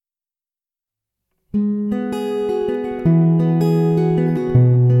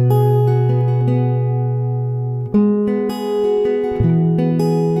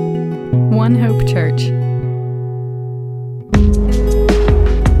One Hope Church.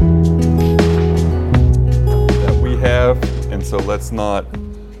 That we have, and so let's not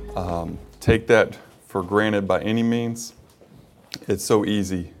take that for granted by any means. It's so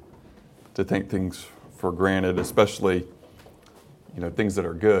easy to take things for granted, especially things that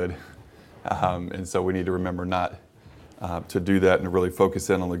are good, and so we need to remember not to do that and to really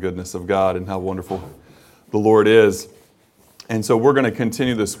focus in on the goodness of God and how wonderful the Lord is. And so we're going to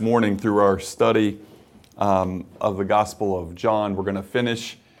continue this morning through our study of the Gospel of John. We're going to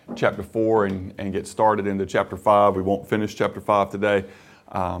finish chapter 4 and get started into chapter 5. We won't finish chapter 5 today,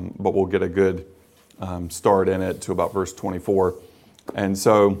 but we'll get a good start in it to about verse 24. And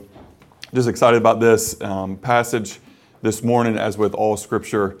so just excited about this passage this morning. As with all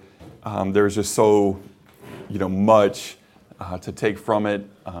Scripture, there's just so much to take from it,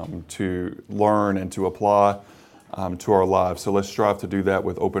 to learn and to apply to our lives. So let's strive to do that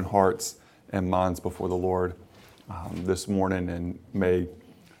with open hearts and minds before the Lord this morning, and may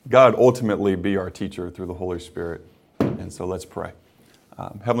God ultimately be our teacher through the Holy Spirit. And so let's pray.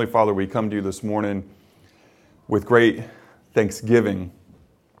 Heavenly Father, we come to you this morning with great thanksgiving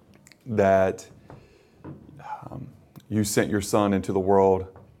that you sent your Son into the world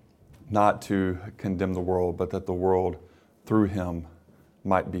not to condemn the world, but that the world through him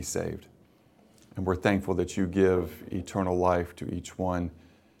might be saved. And we're thankful that you give eternal life to each one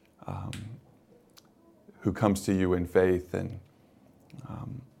who comes to you in faith and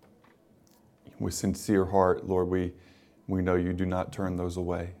with sincere heart. Lord, we know you do not turn those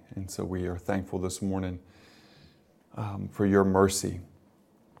away. And so we are thankful this morning for your mercy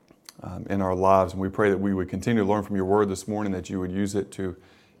in our lives. And we pray that we would continue to learn from your word this morning, that you would use it to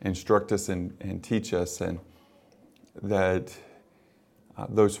instruct us and teach us, and that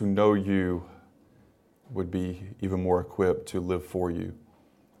those who know you would be even more equipped to live for you.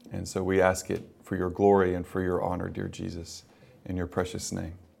 And so we ask it for your glory and for your honor, dear Jesus, in your precious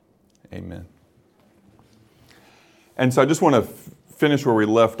name. Amen. And so I just want to finish where we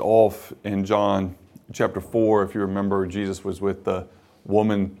left off in John chapter 4. If you remember, Jesus was with the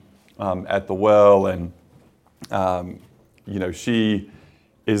woman at the well, and she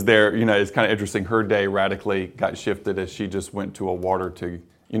is there. It's kind of interesting. Her day radically got shifted as she just went to a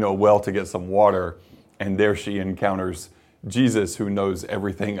well to get some water. And there she encounters Jesus, who knows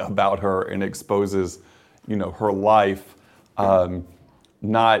everything about her and exposes, her life,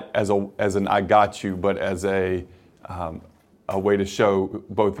 not as an "I got you," but as a way to show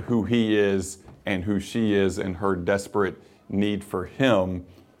both who he is and who she is, and her desperate need for him,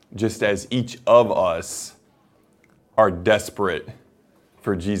 just as each of us are desperate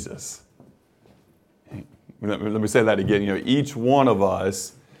for Jesus. Let me say that again. Each one of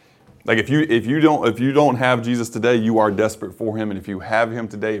us. Like if you don't have Jesus today, you are desperate for him. And if you have him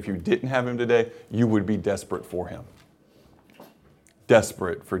today, if you didn't have him today, you would be desperate for him.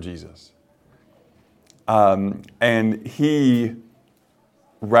 Desperate for Jesus. And he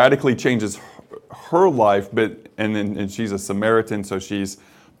radically changes her life, and she's a Samaritan, so she's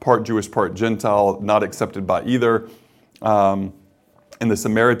part Jewish, part Gentile, not accepted by either. And the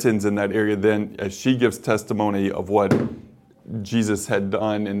Samaritans in that area then, as she gives testimony of what Jesus had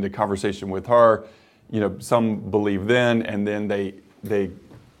done in the conversation with her, some believe then, and then they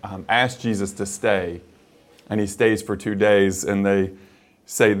ask Jesus to stay, and he stays for 2 days, and they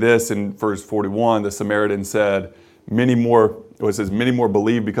say this in verse 41, the Samaritan said, many more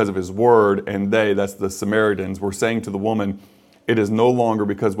believed because of his word, and they, that's the Samaritans, were saying to the woman, it is no longer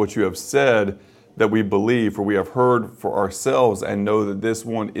because what you have said that we believe, for we have heard for ourselves and know that this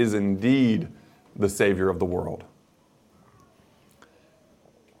one is indeed the Savior of the world.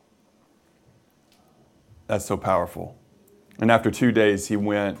 That's so powerful. And after 2 days, he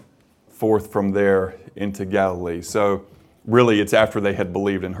went forth from there into Galilee. So really, it's after they had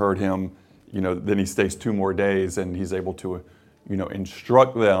believed and heard him, then he stays 2 more days, and he's able to,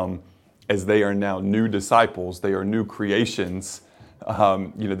 instruct them as they are now new disciples. They are new creations.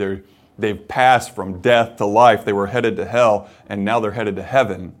 They've passed from death to life. They were headed to hell, and now they're headed to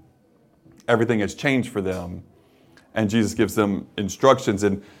heaven. Everything has changed for them. And Jesus gives them instructions.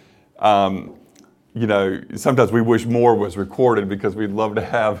 And sometimes we wish more was recorded, because we'd love to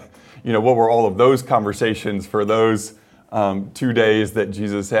have, what were all of those conversations for those 2 days that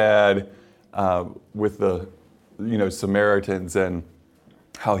Jesus had with the, Samaritans, and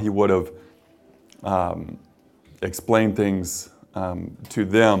how he would have explained things to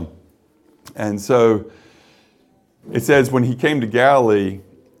them. And so it says, when he came to Galilee,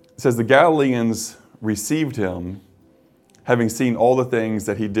 it says the Galileans received him, having seen all the things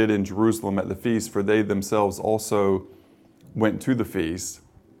that he did in Jerusalem at the feast, for they themselves also went to the feast.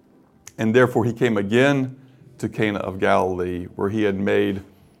 And therefore he came again to Cana of Galilee, where he had made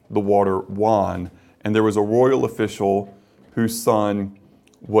the water wine. And there was a royal official whose son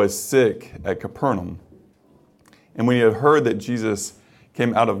was sick at Capernaum. And when he had heard that Jesus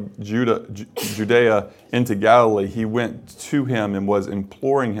came out of Judea into Galilee, he went to him and was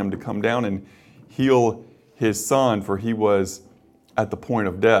imploring him to come down and heal his son, for he was at the point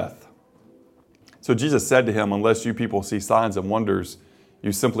of death. So Jesus said to him, unless you people see signs and wonders,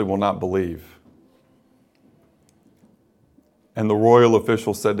 you simply will not believe. And the royal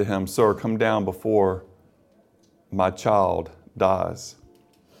official said to him, Sir, come down before my child dies.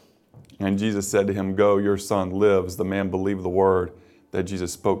 And Jesus said to him, Go, your son lives. The man believed the word that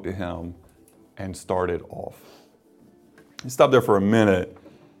Jesus spoke to him and started off. Stop there for a minute,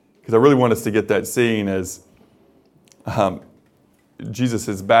 because I really want us to get that scene as Jesus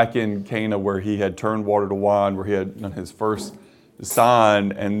is back in Cana, where he had turned water to wine, where he had done his first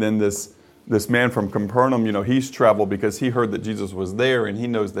sign, and then this man from Capernaum, he's traveled because he heard that Jesus was there, and he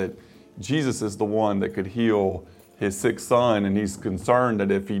knows that Jesus is the one that could heal his sick son, and he's concerned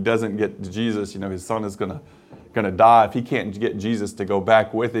that if he doesn't get to Jesus, his son is gonna die. If he can't get Jesus to go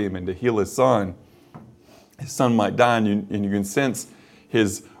back with him and to heal his son might die, and you can sense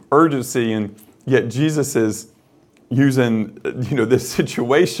his urgency, and yet Jesus is using this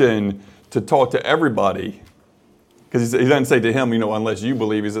situation to talk to everybody. Because he doesn't say to him, unless you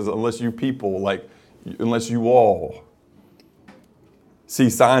believe. He says, unless you people, unless you all see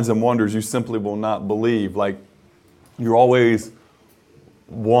signs and wonders, you simply will not believe. You always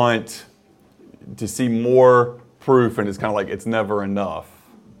want to see more proof, and it's kind of like it's never enough.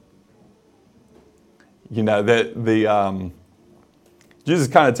 Jesus is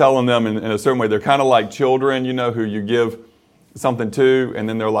kind of telling them in a certain way, they're kind of like children, who you give something to, and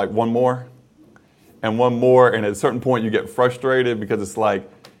then they're like, one more. And one more, and at a certain point you get frustrated because it's like,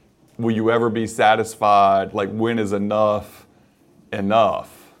 will you ever be satisfied? When is enough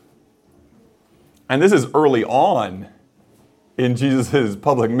enough? And this is early on in Jesus'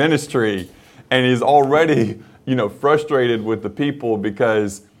 public ministry, and he's already, frustrated with the people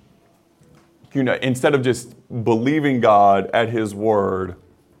because, instead of just believing God at his word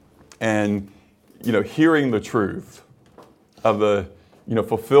and, hearing the truth of the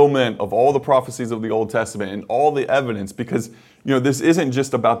fulfillment of all the prophecies of the Old Testament and all the evidence, because, this isn't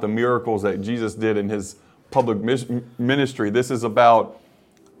just about the miracles that Jesus did in his public ministry. This is about,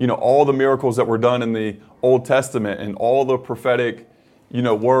 all the miracles that were done in the Old Testament and all the prophetic,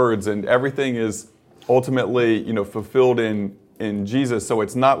 words, and everything is ultimately, fulfilled in Jesus. So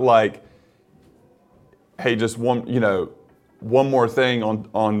it's not like, hey, just one more thing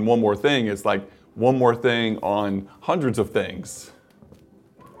on one more thing. It's like one more thing on hundreds of things.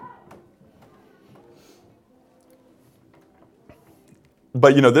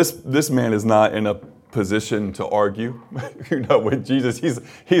 But this man is not in a position to argue, with Jesus.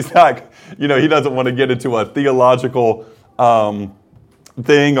 He's not, he doesn't want to get into a theological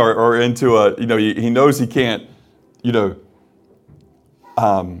thing or into a, he knows he can't, he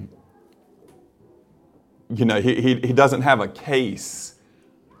doesn't have a case.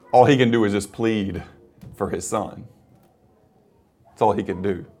 All he can do is just plead for his son. That's all he can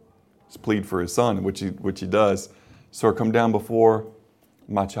do, is plead for his son, which he does. Sir, come down before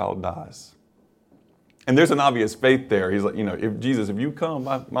my child dies. And there's an obvious faith there. He's like, if you come,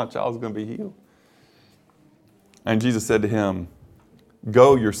 my child's going to be healed. And Jesus said to him,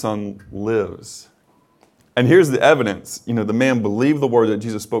 Go, your son lives. And here's the evidence. The man believed the word that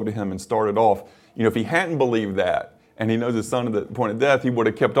Jesus spoke to him and started off. If he hadn't believed that, and he knows his son at the point of death, he would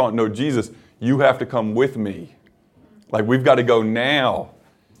have kept on. No, Jesus, you have to come with me. We've got to go now.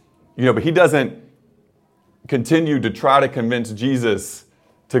 But he doesn't continue to try to convince Jesus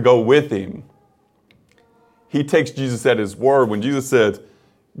to go with him. He takes Jesus at his word. When Jesus said,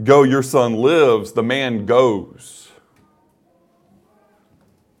 Go, your son lives, the man goes.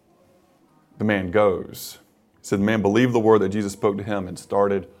 The man goes. He said the man believed the word that Jesus spoke to him and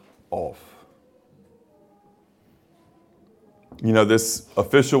started off. This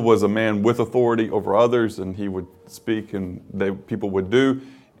official was a man with authority over others, and he would speak and people would do.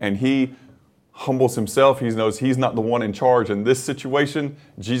 And he humbles himself. He knows he's not the one in charge. In this situation,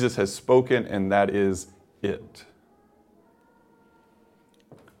 Jesus has spoken, and that is it.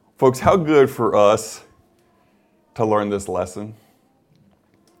 Folks, how good for us to learn this lesson.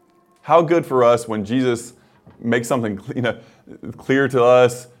 How good for us when Jesus makes something clear to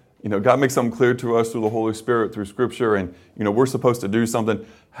us. God makes something clear to us through the Holy Spirit, through Scripture, and we're supposed to do something.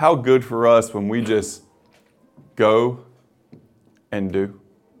 How good for us when we just go and do.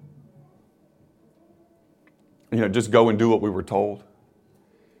 Just go and do what we were told.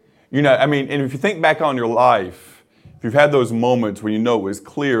 I mean, and if you think back on your life, if you've had those moments when it was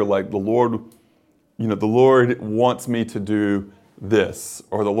clear, like the Lord wants me to do this,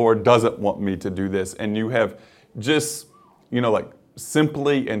 or the Lord doesn't want me to do this, and you have just, like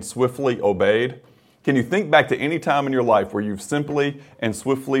simply and swiftly obeyed. Can you think back to any time in your life where you've simply and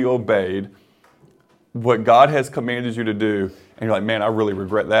swiftly obeyed what God has commanded you to do, and you're like, man, I really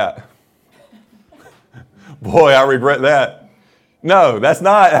regret that. Boy, I regret that. No, that's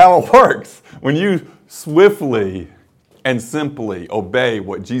not how it works. When you swiftly and simply obey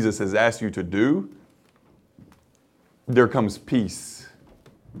what Jesus has asked you to do, there comes peace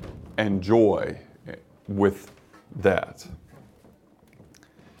and joy with that.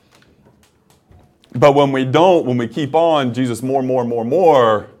 But when we don't, when we keep on Jesus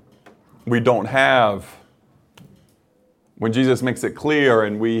more, we don't have. When Jesus makes it clear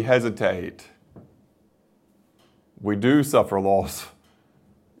and we hesitate, we do suffer loss,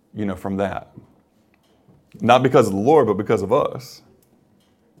 from that. Not because of the Lord, but because of us.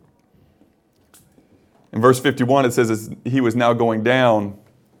 In verse 51, it says, as he was now going down,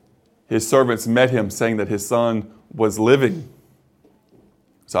 his servants met him, saying that his son was living.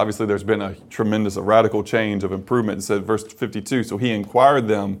 So obviously there's been a radical change of improvement. It says, verse 52, so he inquired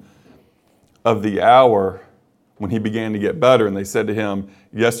them of the hour when he began to get better, and they said to him,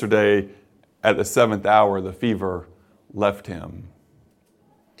 yesterday at the 7th hour the fever left him.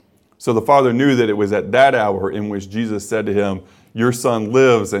 So the father knew that it was at that hour in which Jesus said to him, your son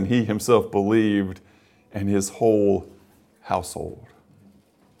lives, and he himself believed, and his whole household.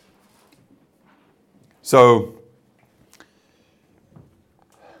 So,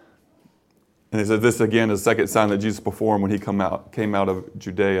 and it says this again is the second sign that Jesus performed when he came out of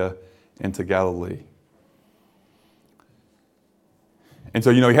Judea into Galilee. And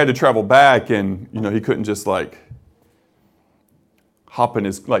so, he had to travel back, and, he couldn't just hop in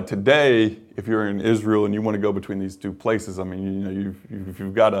his, today, if you're in Israel and you want to go between these two places, I mean, if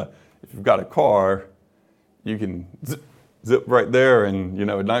you've got a car, you can zip right there, and,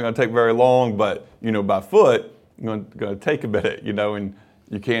 it's not going to take very long, but, by foot, it's going to take a bit, and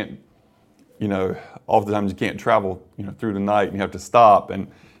you can't, oftentimes you can't travel, through the night, and you have to stop,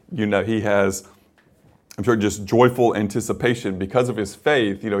 and, he has, I'm sure, just joyful anticipation because of his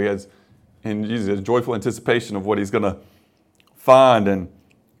faith. He has, in Jesus, joyful anticipation of what he's going to find, and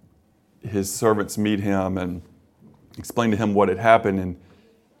his servants meet him and explain to him what had happened,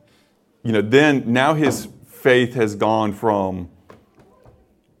 and, then now his faith has gone from,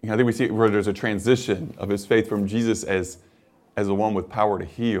 I think we see where there's a transition of his faith from Jesus as the one with power to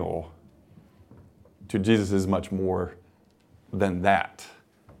heal to Jesus is much more than that.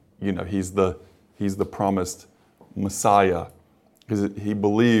 He's the promised Messiah, because he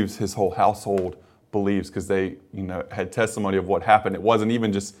believes, his whole household believes, because they, had testimony of what happened. It wasn't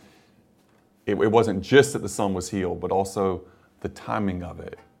even just, it wasn't just that the son was healed, but also the timing of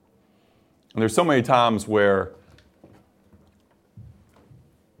it. And there's so many times where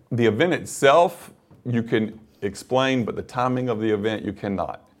the event itself you can explain, but the timing of the event you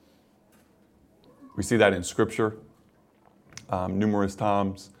cannot. We see that in Scripture numerous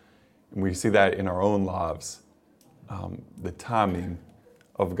times, and we see that in our own lives, the timing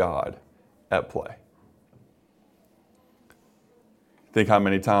of God at play. Think how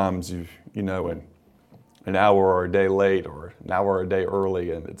many times you've, an hour or a day late or an hour or a day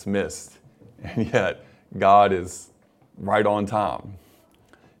early and it's missed, and yet God is right on time.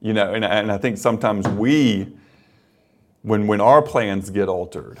 And I think sometimes when our plans get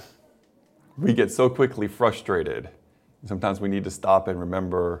altered, we get so quickly frustrated. Sometimes we need to stop and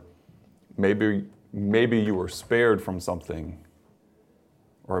remember, maybe you were spared from something,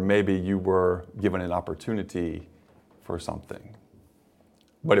 or maybe you were given an opportunity for something.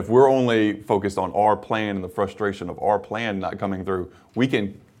 But if we're only focused on our plan and the frustration of our plan not coming through, we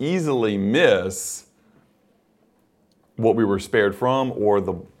can easily miss what we were spared from, or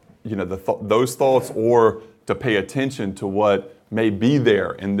those thoughts, or to pay attention to what may be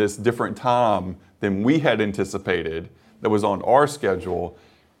there in this different time than we had anticipated that was on our schedule.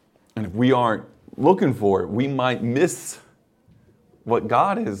 And if we aren't looking for it, we might miss what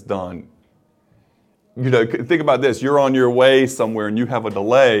God has done. Think about this. You're on your way somewhere and you have a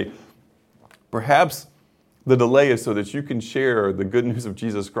delay. Perhaps the delay is so that you can share the good news of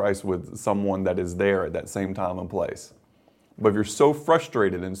Jesus Christ with someone that is there at that same time and place. But if you're so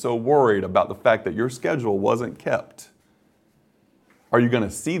frustrated and so worried about the fact that your schedule wasn't kept, are you going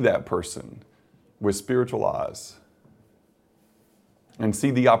to see that person with spiritual eyes and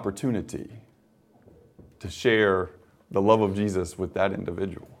see the opportunity to share the love of Jesus with that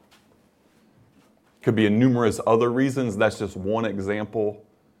individual? Could be numerous other reasons. That's just one example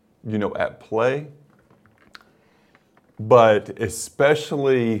at play. But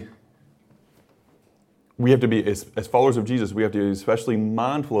especially, we have to be, as followers of Jesus, we have to be especially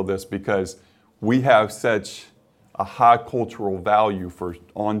mindful of this because we have such a high cultural value for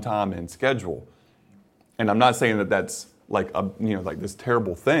on time and schedule. And I'm not saying that that's like this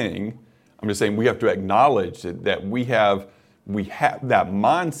terrible thing. I'm just saying we have to acknowledge that we have that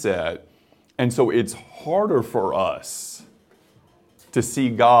mindset. And so it's harder for us to see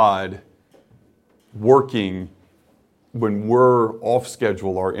God working when we're off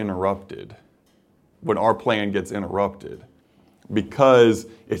schedule or interrupted, when our plan gets interrupted, because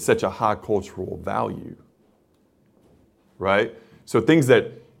it's such a high cultural value, right? So things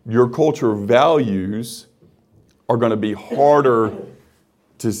that your culture values are going to be harder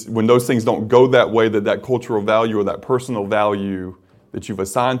to, when those things don't go that way, that cultural value or that personal value that you've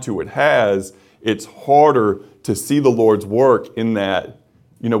assigned to it has, it's harder to see the Lord's work in that,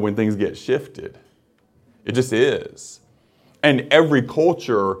 when things get shifted. It just is. And every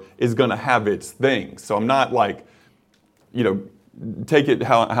culture is going to have its things. So I'm not like, take it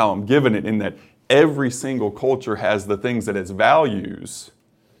how I'm giving it in that every single culture has the things that it values.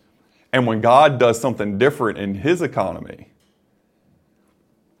 And when God does something different in His economy,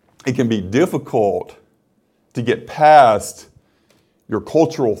 it can be difficult to get past your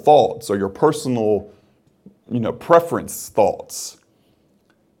cultural thoughts or your personal, preference thoughts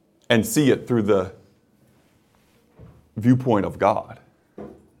and see it through the viewpoint of God.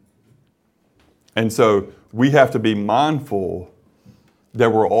 And so we have to be mindful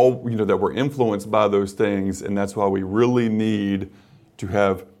that we're all, that we're influenced by those things, and that's why we really need to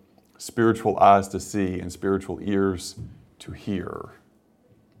have spiritual eyes to see and spiritual ears to hear.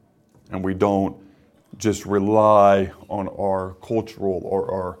 And we don't just rely on our cultural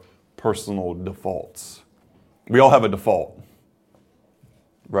or our personal defaults. We all have a default.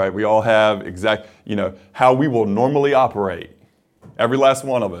 Right? We all have how we will normally operate. Every last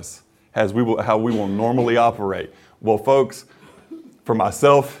one of us has how we will normally operate. Well, folks, for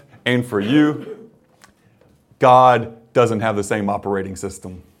myself and for you, God doesn't have the same operating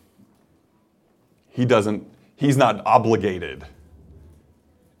system. He's not obligated.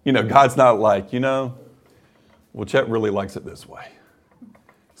 God's not like, well, Chet really likes it this way.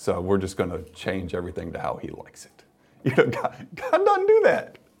 So we're just going to change everything to how he likes it. God doesn't do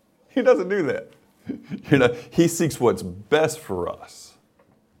that. He doesn't do that. He seeks what's best for us,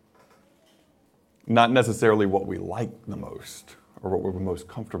 not necessarily what we like the most or what we're most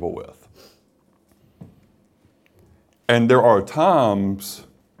comfortable with. And there are times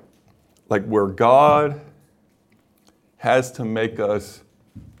like where God has to make us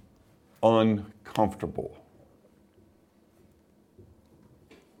uncomfortable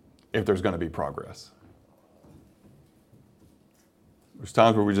if there's going to be progress. There's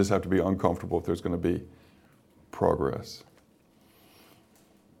times where we just have to be uncomfortable if there's going to be progress.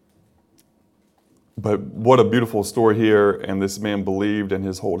 But what a beautiful story here, and this man believed in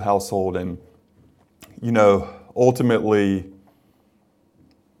his whole household. And, ultimately,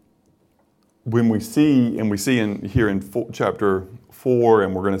 when we see here in chapter 4,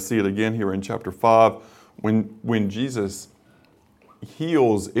 and we're going to see it again here in chapter 5, when Jesus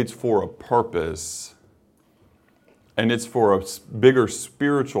heals, it's for a purpose. And it's for a bigger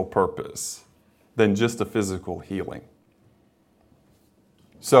spiritual purpose than just a physical healing.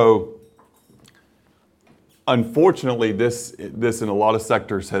 So, unfortunately, this in a lot of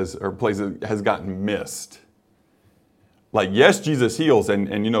sectors has gotten missed. Like, yes, Jesus heals,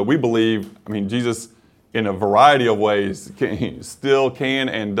 and we believe, Jesus in a variety of ways still can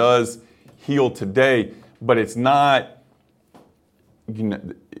and does heal today, but it's not,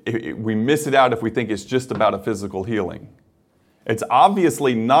 we miss it out if we think it's just about a physical healing. It's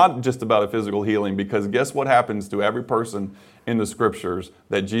obviously not just about a physical healing, because guess what happens to every person in the scriptures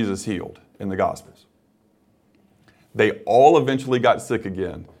that Jesus healed in the Gospels? They all eventually got sick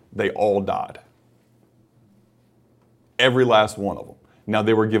again. They all died. Every last one of them. Now,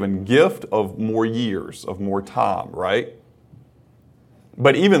 they were given gift of more years, of more time, right?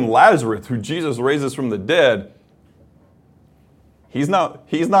 But even Lazarus, who Jesus raises from the dead, He's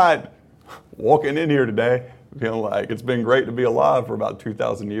not walking in here today feeling like it's been great to be alive for about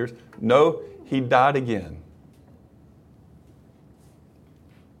 2,000 years. No, he died again.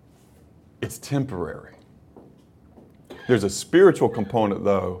 It's temporary. There's a spiritual component,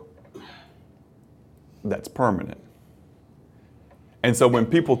 though, that's permanent. And so when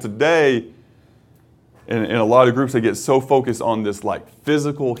people today, in a lot of groups, they get so focused on this like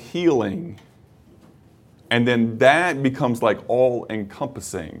physical healing, and then that becomes like all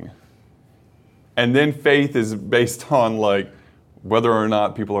encompassing. And then faith is based on like, whether or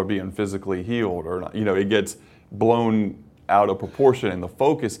not people are being physically healed or not. It gets blown out of proportion and the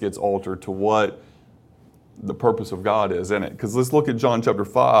focus gets altered to what the purpose of God is in it. Because let's look at John chapter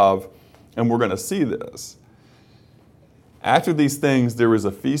 5 and we're going to see this. After these things, there was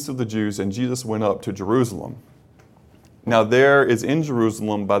a feast of the Jews, and Jesus went up to Jerusalem. Now there is in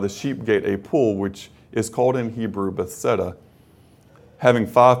Jerusalem by the sheep gate a pool, which is called in Hebrew Bethesda, having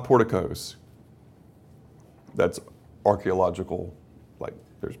 5 porticos. That's archaeological,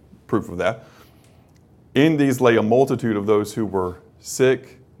 there's proof of that. In these lay a multitude of those who were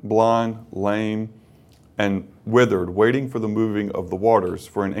sick, blind, lame, and withered, waiting for the moving of the waters.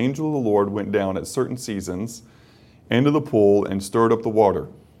 For an angel of the Lord went down at certain seasons into the pool and stirred up the water.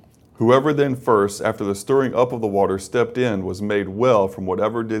 Whoever then first, after the stirring up of the water, stepped in was made well from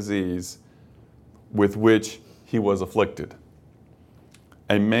whatever disease with which he was afflicted.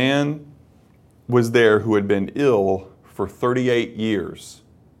 A man was there who had been ill for 38 years.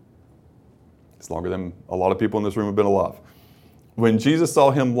 It's longer than a lot of people in this room have been alive. When Jesus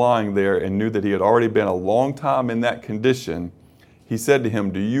saw him lying there and knew that he had already been a long time in that condition, he said to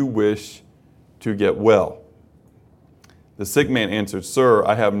him, "Do you wish to get well?" The sick man answered, "Sir,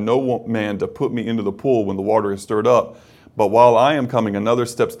 I have no man to put me into the pool when the water is stirred up, but while I am coming, another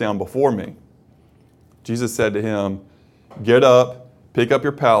steps down before me." Jesus said to him, "Get up, pick up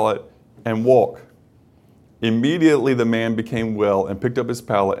your pallet, and walk." Immediately the man became well and picked up his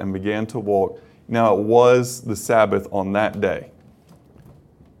pallet and began to walk. Now it was the Sabbath on that day.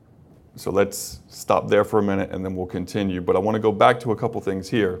 So let's stop there for a minute and then we'll continue. But I want to go back to a couple things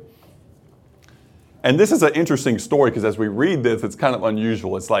here. And this is an interesting story because as we read this, it's kind of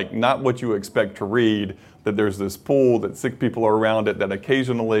unusual. It's not what you expect to read, that there's this pool, that sick people are around it, that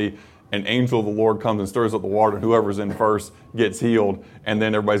occasionally an angel of the Lord comes and stirs up the water, and whoever's in first gets healed, and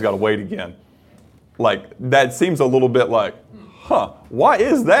then everybody's got to wait again. That seems a little bit why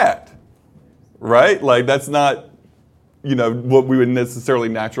is that? Right? That's not, what we would necessarily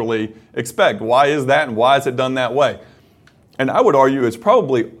naturally expect. Why is that, and why is it done that way? And I would argue it's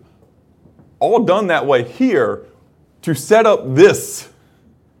probably all done that way here to set up this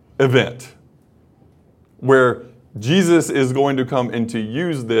event where Jesus is going to come and to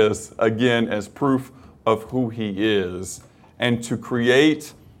use this again as proof of who he is and to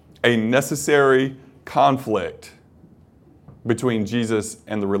create a necessary conflict between Jesus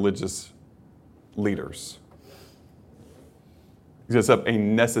and the religious leaders. He sets up a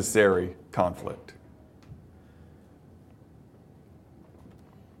necessary conflict.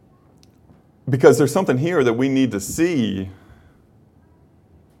 Because there's something here that we need to see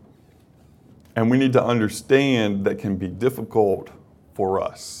and we need to understand that can be difficult for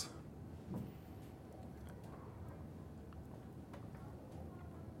us.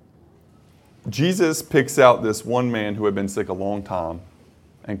 Jesus picks out this one man who had been sick a long time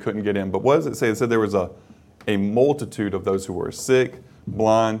and couldn't get in. But what does it say? It said there was a multitude of those who were sick,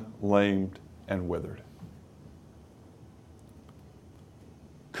 blind, lamed, and withered.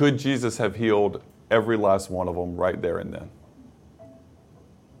 Could Jesus have healed every last one of them right there and then?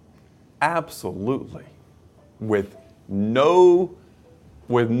 Absolutely. With no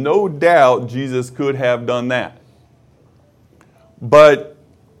doubt, Jesus could have done that. But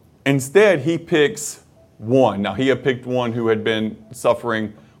instead, he picks one. Now, he had picked one who had been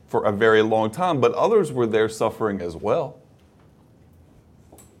suffering for a very long time, but others were there suffering as well.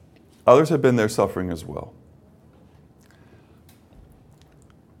 Others had been there suffering as well.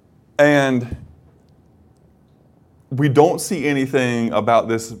 And we don't see anything about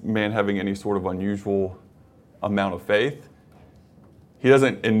this man having any sort of unusual amount of faith. He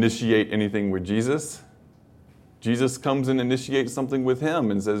doesn't initiate anything with Jesus. Jesus comes and initiates something with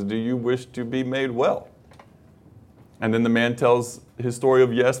him and says, "Do you wish to be made well?" And then the man tells his story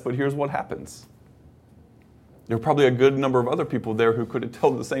of yes, but here's what happens. There are probably a good number of other people there who could have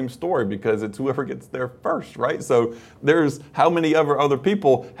told the same story because it's whoever gets there first, right? So there's how many other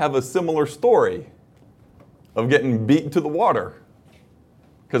people have a similar story of getting beaten to the water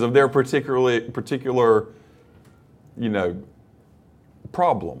because of their particular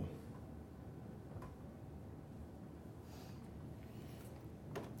problem.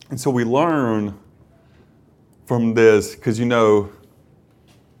 And so we learn from this because,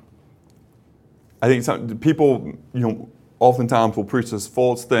 I think some people, oftentimes will preach this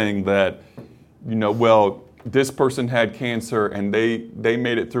false thing that, this person had cancer and they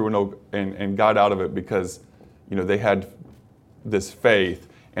made it through and got out of it because, they had this faith,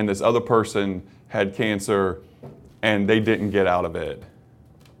 and this other person had cancer and they didn't get out of it.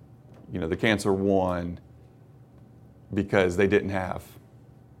 The cancer won because they didn't have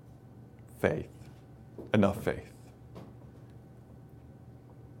faith, enough faith.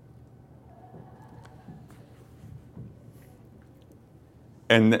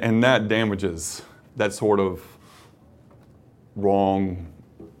 And that damages, that sort of wrong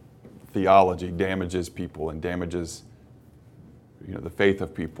theology damages people and damages, the faith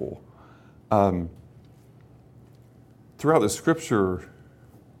of people. Throughout the scripture,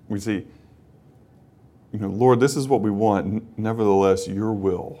 we see, Lord, this is what we want. Nevertheless, your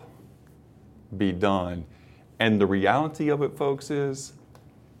will be done. And the reality of it, folks, is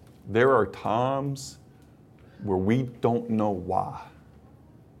there are times where we don't know why.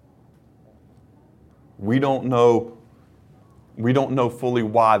 We don't know fully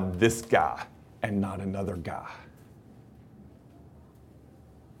why this guy and not another guy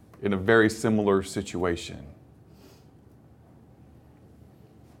in a very similar situation.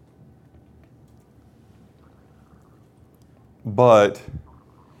 But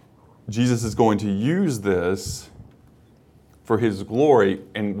Jesus is going to use this for his glory.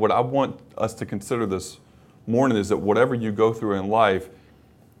 And what I want us to consider this morning is that whatever you go through in life,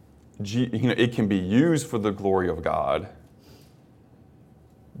 it can be used for the glory of God,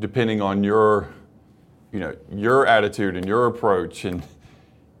 depending on your attitude and your approach. And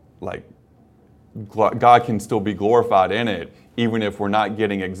like, God can still be glorified in it, even if we're not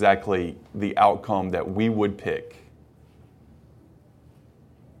getting exactly the outcome that we would pick.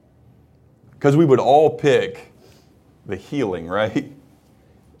 Because we would all pick the healing, right?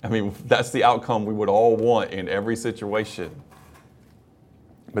 I mean, that's the outcome we would all want in every situation.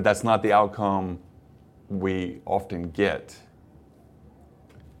 But that's not the outcome we often get.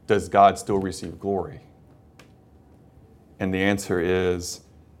 Does God still receive glory? And the answer is,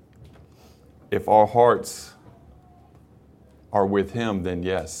 if our hearts are with him, then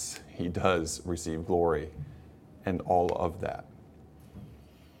yes, he does receive glory and all of that.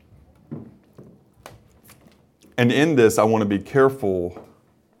 And in this, I want to be careful,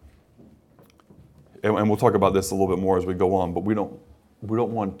 and we'll talk about this a little bit more as we go on, but we don't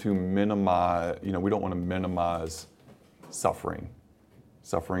want to minimize, we don't want to minimize suffering.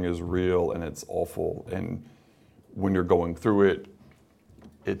 Suffering is real and it's awful, and when you're going through it,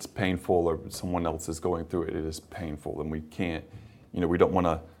 it's painful, or someone else is going through it, it is painful, and we can't, we don't want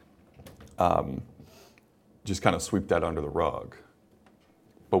to just kind of sweep that under the rug.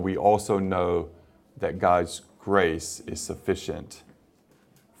 But we also know that God's grace is sufficient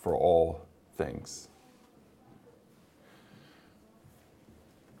for all things.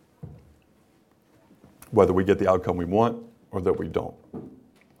 Whether we get the outcome we want or that we don't.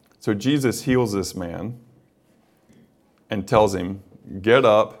 So Jesus heals this man and tells him, get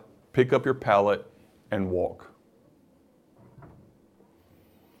up, pick up your pallet, and walk.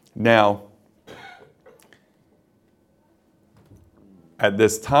 Now, at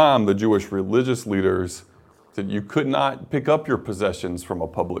this time, the Jewish religious leaders said you could not pick up your possessions from a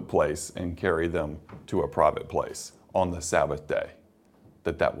public place and carry them to a private place on the Sabbath day.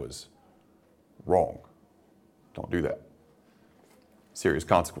 That was wrong. Don't do that. Serious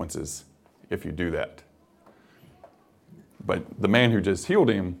consequences if you do that. But the man who just healed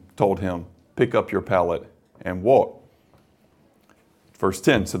him told him, pick up your pallet and walk. Verse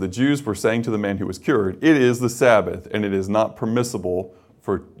 10, so the Jews were saying to the man who was cured, it is the Sabbath, and it is not permissible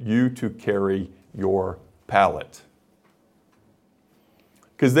for you to carry your pallet.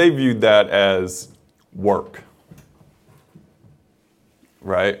 Because they viewed that as work.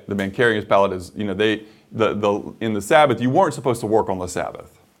 Right? The man carrying his pallet is, in the Sabbath, you weren't supposed to work on the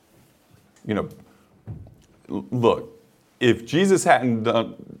Sabbath. Look, if Jesus had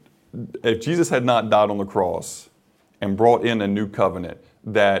not died on the cross and brought in a new covenant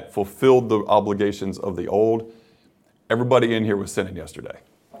that fulfilled the obligations of the old, everybody in here was sinning yesterday.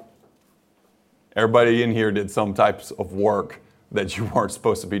 Everybody in here did some types of work that you weren't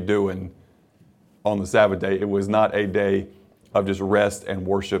supposed to be doing on the Sabbath day. It was not a day of just rest and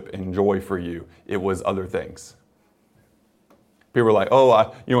worship and joy for you. It was other things. People are like,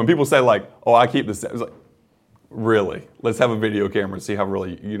 when people say I keep the Sabbath, it's like, really? Let's have a video camera and see how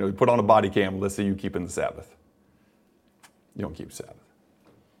really, put on a body cam, let's see you keeping the Sabbath. You don't keep Sabbath.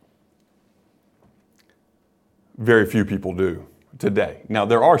 Very few people do today. Now,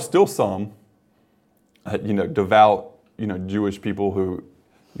 there are still some, devout, Jewish people who,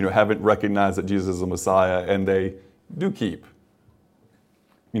 haven't recognized that Jesus is the Messiah, and they do keep,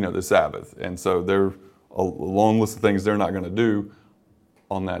 the Sabbath. And so there a long list of things they're not going to do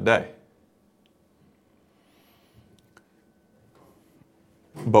on that day.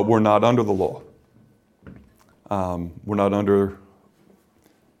 But we're not under the law. We're not under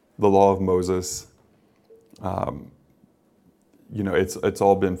the law of Moses. It's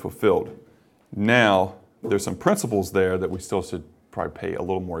all been fulfilled. Now, there's some principles there that we still should probably pay a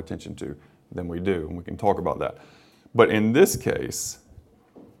little more attention to than we do, and we can talk about that. But in this case,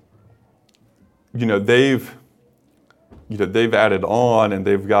 they've added on and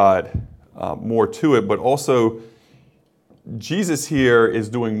they've got more to it, but also Jesus here is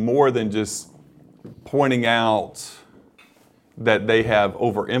doing more than just pointing out that they have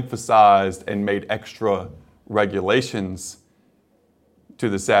overemphasized and made extra regulations to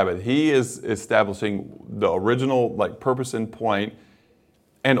the Sabbath. He is establishing the original purpose and point,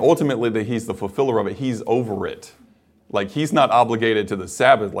 and ultimately that he's the fulfiller of it. He's over it. He's not obligated to the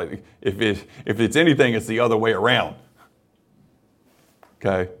Sabbath. If it's anything, it's the other way around.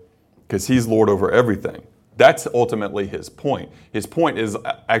 Okay? Because he's Lord over everything. That's ultimately his point. His point is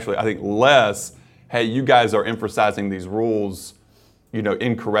actually, I think, less, hey, you guys are emphasizing these rules,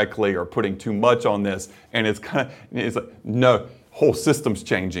 incorrectly or putting too much on this. And it's like, no, whole system's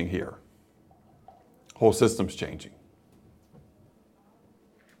changing here. Whole system's changing.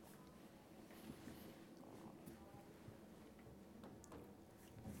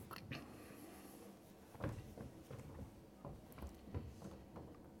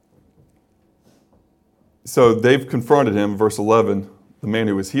 So they've confronted him, verse 11. The man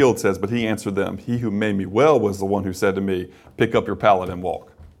who was healed says, but he answered them, he who made me well was the one who said to me, pick up your pallet and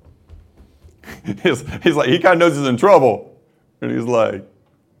walk. He's like, he kind of knows he's in trouble. And he's like,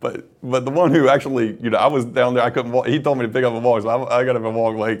 but the one who actually, I was down there, I couldn't walk. He told me to pick up and walk, so I got up and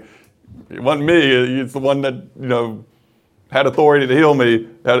walk. It wasn't me. It's the one that, had authority to heal me.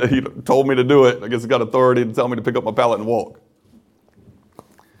 He told me to do it. I guess he got authority to tell me to pick up my pallet and walk.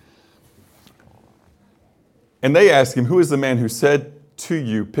 And they asked him, who is the man who said to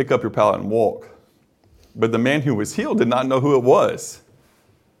you, pick up your pallet and walk? But the man who was healed did not know who it was,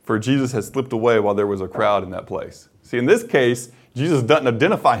 for Jesus had slipped away while there was a crowd in that place. See, in this case, Jesus doesn't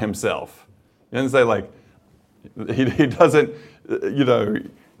identify himself. He doesn't say he doesn't,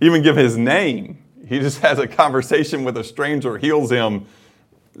 even give his name. He just has a conversation with a stranger, heals him.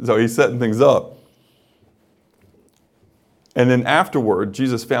 So he's setting things up. And then afterward,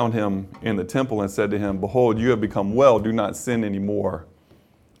 Jesus found him in the temple and said to him, behold, you have become well. Do not sin anymore,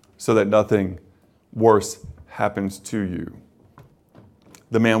 so that nothing worse happens to you.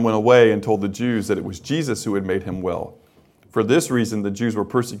 The man went away and told the Jews that it was Jesus who had made him well. For this reason, the Jews were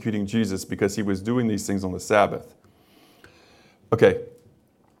persecuting Jesus because he was doing these things on the Sabbath. Okay,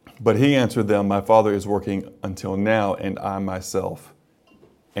 but he answered them, my Father is working until now, and I myself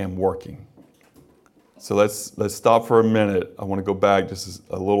am working. So let's stop for a minute. I want to go back just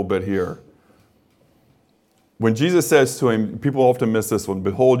a little bit here. When Jesus says to him, people often miss this one,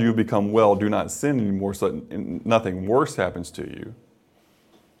 behold, you become well, do not sin anymore, so that nothing worse happens to you.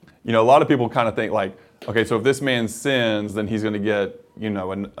 A lot of people kind of think okay, so if this man sins, then he's going to get,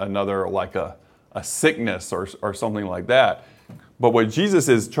 another a sickness or something like that. But what Jesus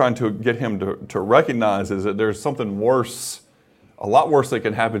is trying to get him to recognize is that there's something worse, a lot worse that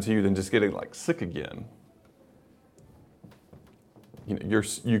can happen to you than just getting sick again. You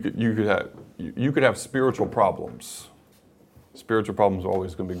could have spiritual problems. Spiritual problems are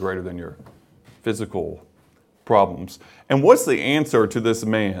always going to be greater than your physical problems. And what's the answer to this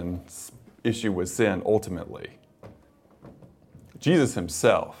man's issue with sin ultimately? Jesus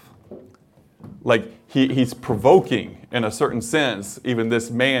himself. He's provoking, in a certain sense, even this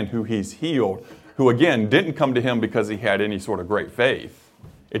man who he's healed, who again didn't come to him because he had any sort of great faith.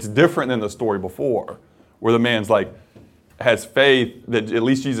 It's different than the story before, where the man's has faith that at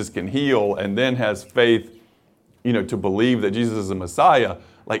least Jesus can heal, and then has faith, to believe that Jesus is the Messiah.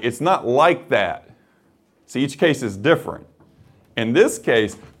 It's not like that. See, each case is different. In this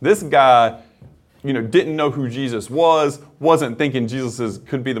case, this guy, didn't know who Jesus was, wasn't thinking Jesus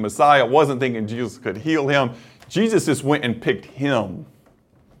could be the Messiah, wasn't thinking Jesus could heal him. Jesus just went and picked him.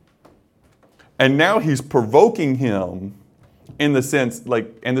 And now he's provoking him in the sense,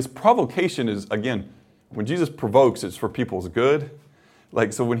 and this provocation is, again, when Jesus provokes, it's for people's good.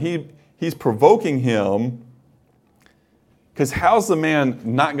 So when he's provoking him, because how's the man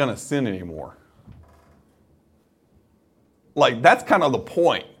not going to sin anymore? That's kind of the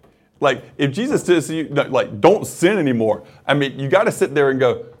point. If Jesus says to you, don't sin anymore, you got to sit there and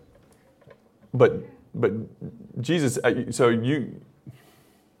go, but Jesus, so you,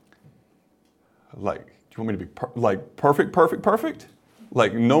 do you want me to be perfect?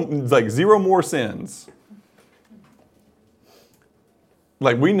 No, zero more sins.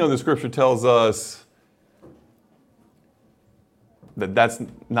 We know the scripture tells us that that's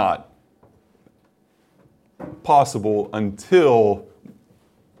not possible until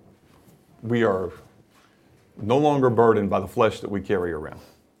we are no longer burdened by the flesh that we carry around.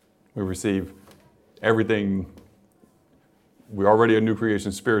 We receive everything. We're already a new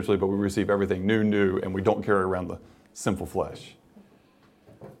creation spiritually, but we receive everything new, and we don't carry around the sinful flesh.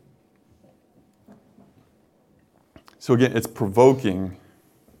 So again, it's provoking.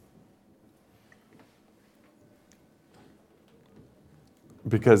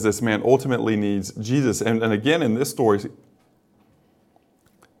 Because this man ultimately needs Jesus. And again, in this story,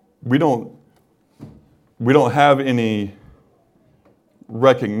 we don't have any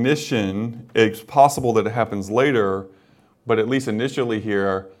recognition. It's possible that it happens later, but at least initially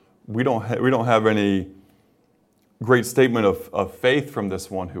here, we don't have any great statement of faith from this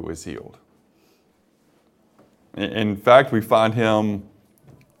one who is healed. In fact, we find him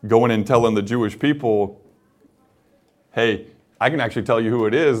going and telling the Jewish people, hey, I can actually tell you who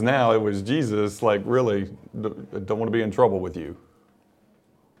it is now. It was Jesus. Like, really, don't want to be in trouble with you.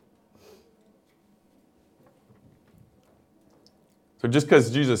 So just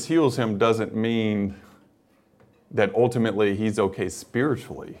because Jesus heals him doesn't mean that ultimately he's okay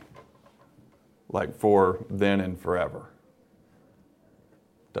spiritually, like for then and forever.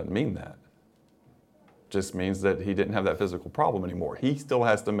 Doesn't mean that. Just means that he didn't have that physical problem anymore. He still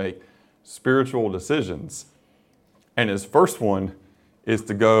has to make spiritual decisions. And his first one is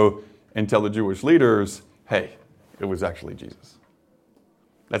to go and tell the Jewish leaders, hey, it was actually Jesus.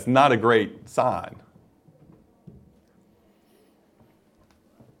 That's not a great sign.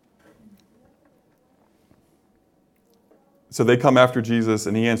 So they come after Jesus,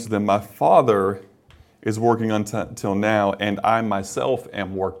 and he answers them, my Father is working until now, and I myself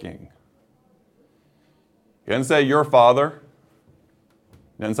am working. He doesn't say your Father.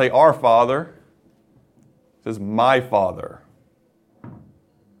 He doesn't say our Father. It says, my Father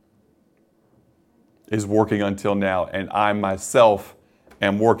is working until now, and I myself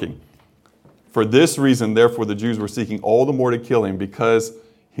am working. For this reason, therefore, the Jews were seeking all the more to kill him, because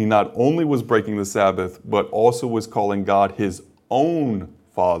he not only was breaking the Sabbath, but also was calling God his own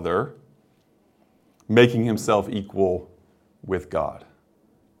Father, making himself equal with God.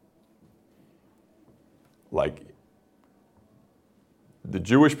 Like, the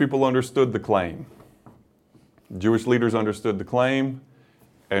Jewish people understood the claim. Jewish leaders understood the claim,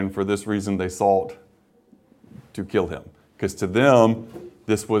 and for this reason they sought to kill him. Because to them,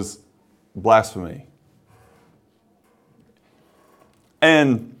 this was blasphemy.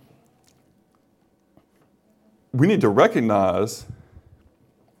 And we need to recognize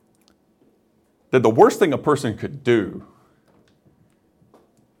that the worst thing a person could do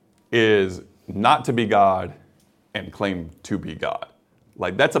is not to be God and claim to be God.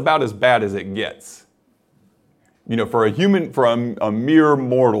 Like, that's about as bad as it gets. You know, for a mere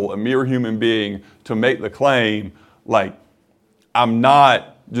mortal, a mere human being to make the claim, like, I'm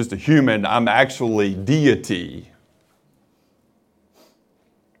not just a human, I'm actually deity.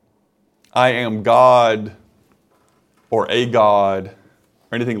 I am God or a God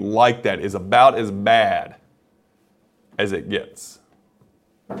or anything like that is about as bad as it gets.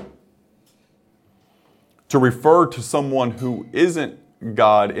 To refer to someone who isn't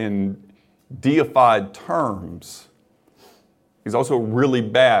God in deified terms is also really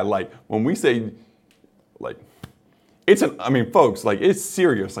bad. Like, when we say, like, folks, like, it's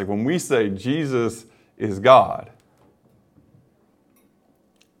serious. Like, when we say Jesus is God,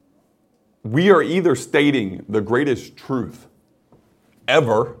 we are either stating the greatest truth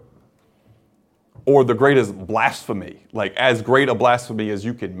ever or the greatest blasphemy, like as great a blasphemy as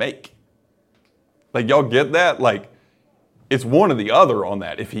you can make. Like, y'all get that? Like, it's one or the other on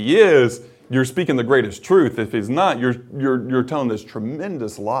that. If he is, you're speaking the greatest truth. If he's not, you're telling this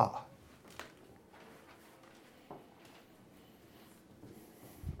tremendous lie.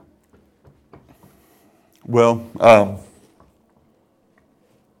 Well,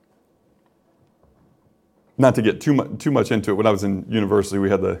 not to get too much into it, when I was in university,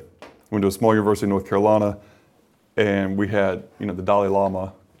 went to a small university in North Carolina, and we had, the Dalai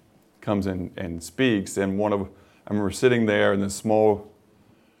Lama comes in and speaks, and I remember sitting there in this small,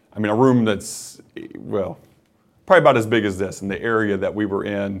 a room that's, well, probably about as big as this, in the area that we were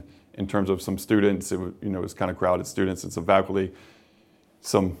in terms of some students. It was kind of crowded, students and some faculty,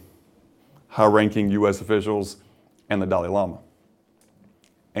 some high-ranking U.S. officials, and the Dalai Lama.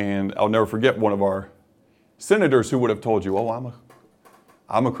 And I'll never forget one of our senators who would have told you, oh,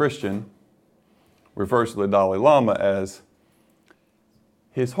 I'm a Christian, refers to the Dalai Lama as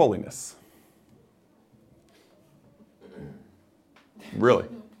His Holiness. Really?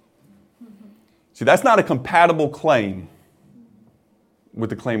 See, that's not a compatible claim with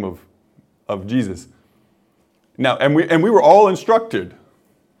the claim of Jesus. Now, and we were all instructed.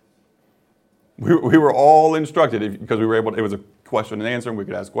 We were all instructed because we were able to, it was a question and answer, and we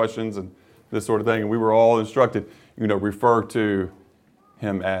could ask questions and this sort of thing, and we were all instructed, refer to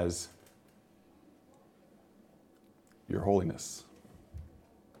him as Your Holiness.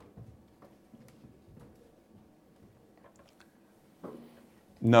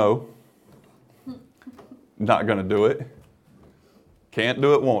 No. Not going to do it. Can't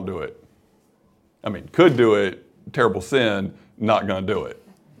do it, won't do it. I mean, could do it, terrible sin, not going to do it.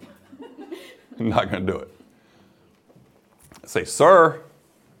 Not going to do it. Say, sir,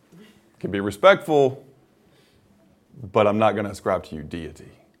 can be respectful, but I'm not going to ascribe to you deity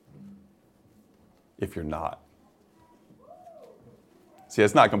if you're not. See,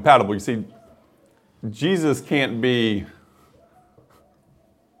 it's not compatible. You see, Jesus can't be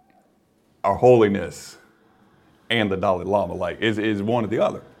our holiness and the Dalai Lama. Like, is one or the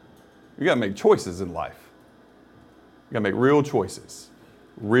other. You got to make choices in life. You got to make real choices,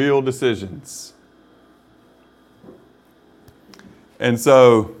 real decisions. And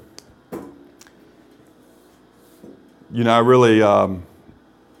so, I really,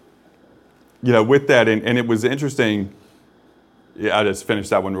 with that, and it was interesting. Yeah, I just finished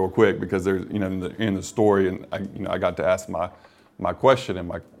that one real quick because there's, in the story, and I got to ask my question, and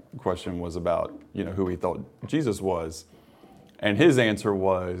my question was about, who he thought Jesus was, and his answer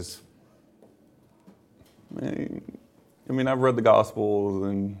was, I've read the Gospels,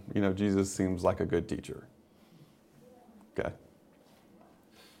 and Jesus seems like a good teacher. Okay.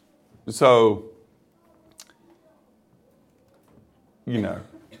 So,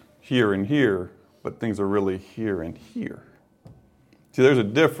 here and here, but things are really here and here. See, there's a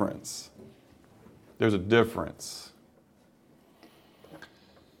difference. There's a difference.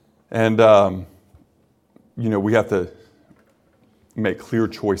 And, we have to make clear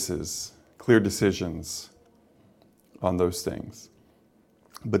choices, clear decisions on those things.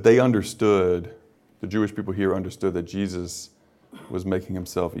 But they understood, the Jewish people here understood that Jesus was making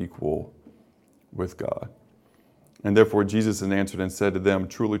himself equal with God. And therefore Jesus answered and said to them,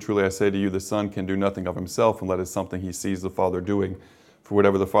 truly, truly, I say to you, the Son can do nothing of himself unless it's something he sees the Father doing. For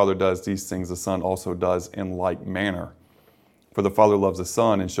whatever the Father does, these things the Son also does in like manner. For the Father loves the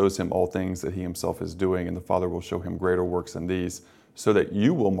Son and shows him all things that he himself is doing, and the Father will show him greater works than these, so that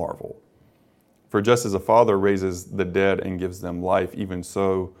you will marvel. For just as the Father raises the dead and gives them life, even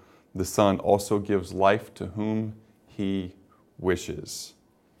so the Son also gives life to whom he wishes.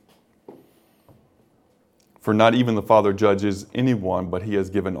 For not even the Father judges anyone, but he has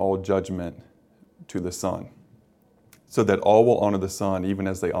given all judgment to the Son, so that all will honor the Son, even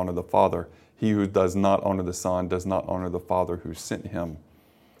as they honor the Father. He who does not honor the Son does not honor the Father who sent him.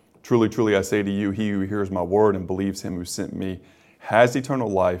 Truly, truly, I say to you, he who hears my word and believes him who sent me has eternal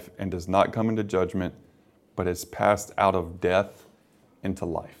life and does not come into judgment, but is passed out of death into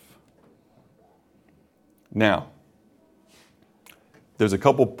life. Now, there's a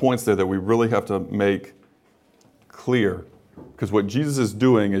couple points there that we really have to make clear, because what Jesus is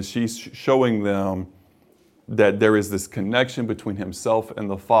doing is he's showing them that there is this connection between himself and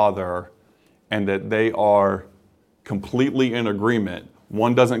the Father, and that they are completely in agreement.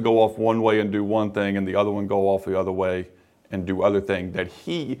 One doesn't go off one way and do one thing, and the other one go off the other way and do other thing. That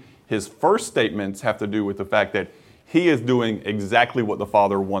his first statements have to do with the fact that he is doing exactly what the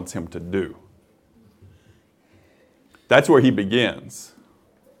Father wants him to do. That's where he begins.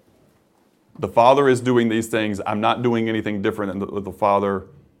 The Father is doing these things. I'm not doing anything different than what the Father,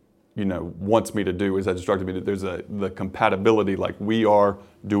 wants me to do, is that instructed me to. There's the compatibility, like we are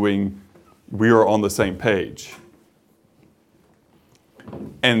on the same page.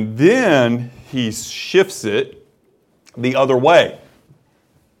 And then he shifts it the other way.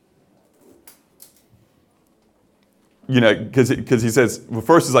 Because he says, well,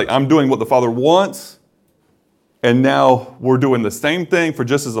 first he's like, I'm doing what the Father wants. And now we're doing the same thing. For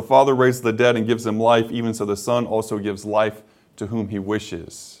just as the Father raises the dead and gives them life, even so the Son also gives life to whom he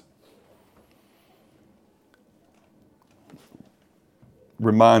wishes.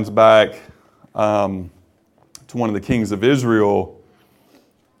 Reminds back to one of the kings of Israel.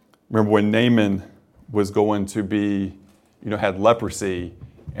 Remember when Naaman was going to be, had leprosy,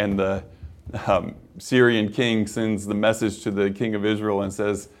 and the Syrian king sends the message to the king of Israel and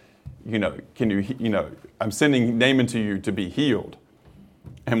says, I'm sending Naaman to you to be healed.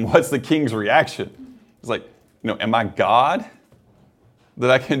 And what's the king's reaction? It's like, am I God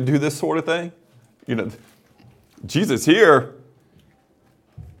that I can do this sort of thing? Jesus here,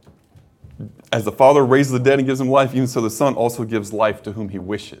 as the Father raises the dead and gives them life, even so the Son also gives life to whom he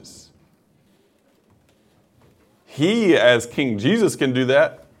wishes. He, as King Jesus, can do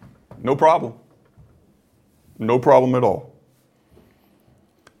that. No problem. No problem at all.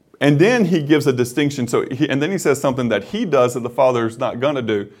 And then he gives a distinction. And then he says something that he does that the Father's not going to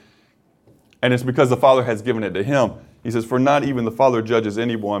do. And it's because the Father has given it to him. He says, for not even the Father judges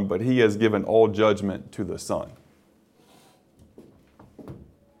anyone, but he has given all judgment to the Son.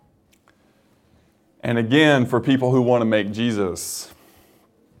 And again, for people who want to make Jesus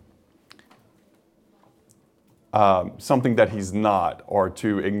something that he's not, or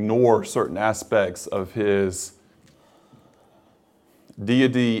to ignore certain aspects of his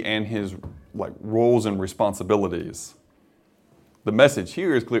deity and his roles and responsibilities. The message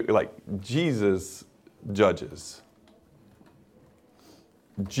here is clear, Jesus judges.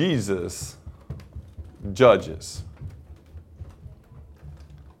 Jesus judges.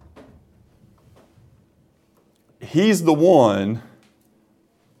 He's the one,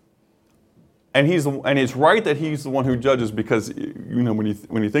 and it's right that he's the one who judges, because when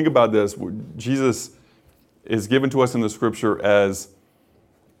you think about this, Jesus is given to us in the scripture as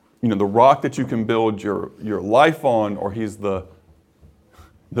the rock that you can build your life on, or he's the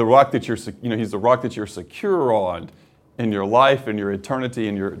rock that he's the rock that you're secure on in your life and your eternity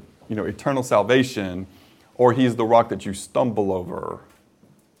and your eternal salvation, or he's the rock that you stumble over.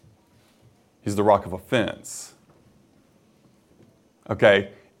 He's the rock of offense. Okay?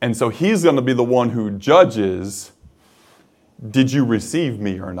 And so he's going to be the one who judges, did you receive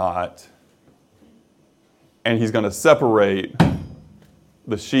me or not? And he's going to separate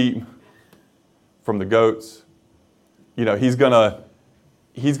the sheep from the goats. He's the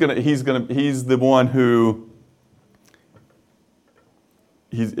one who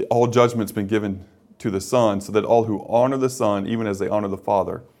all judgment's been given to the Son, so that all who honor the Son, even as they honor the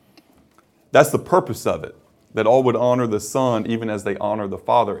Father. That's the purpose of it, that all would honor the Son even as they honor the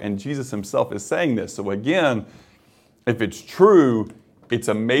Father. And Jesus himself is saying this. So again, if it's true, it's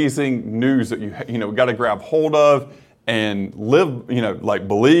amazing news that you got to grab hold of and live,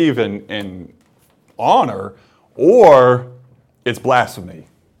 believe and honor, or it's blasphemy.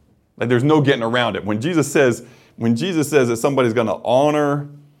 There's no getting around it. When Jesus says that somebody's going to honor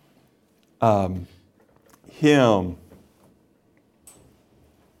him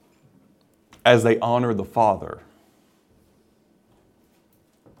as they honor the Father,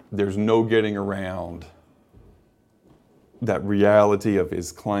 there's no getting around that reality of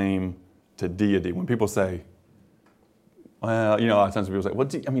his claim to deity. When people say, well, a lot of times people say,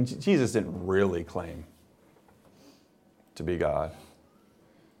 Jesus didn't really claim to be God.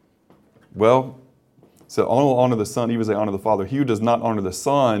 Well, so all will honor the Son even as they honor the Father. He who does not honor the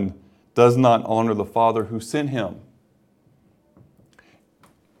Son does not honor the Father who sent him.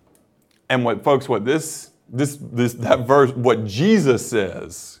 And what Jesus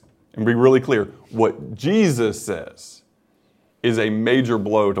says, and be really clear, what Jesus says is a major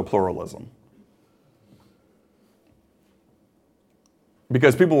blow to pluralism.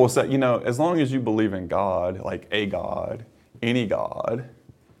 Because people will say, as long as you believe in God, like a God, any God,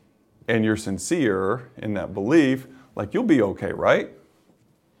 and you're sincere in that belief, you'll be okay, right?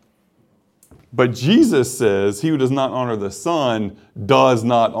 But Jesus says, he who does not honor the Son does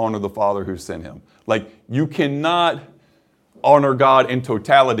not honor the Father who sent him. You cannot honor God in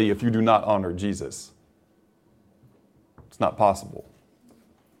totality if you do not honor Jesus. It's not possible.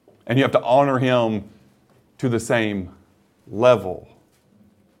 And you have to honor him to the same level.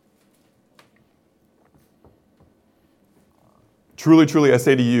 Truly, truly, I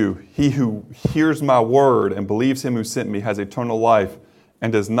say to you, he who hears my word and believes him who sent me has eternal life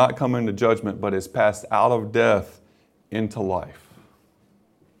and does not come into judgment, but is passed out of death into life.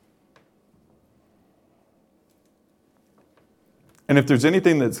 And if there's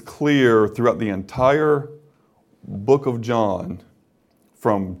anything that's clear throughout the entire book of John,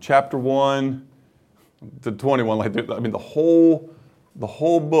 from chapter 1 to 21, the whole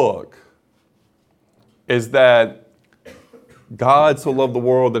book, is that God so loved the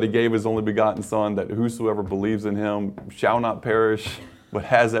world that he gave his only begotten Son, that whosoever believes in him shall not perish, but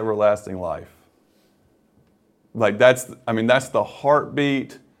has everlasting life. That's the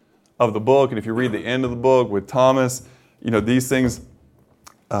heartbeat of the book. And if you read the end of the book with Thomas, these things,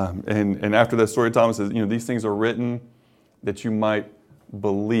 and after that story, Thomas says, these things are written that you might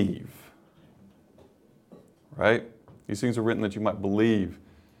believe. Right? These things are written that you might believe.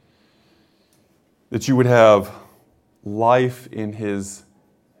 That you would have life in his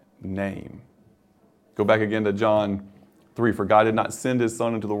name. Go back again to John 3. For God did not send his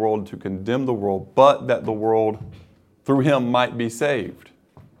Son into the world to condemn the world, but that the world through him might be saved.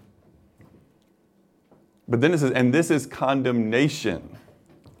 But then it says, and this is condemnation.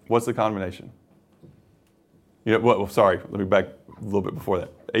 What's the condemnation? Let me back a little bit before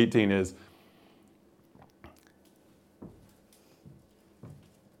that. 18 is,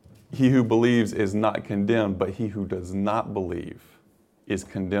 he who believes is not condemned, but he who does not believe is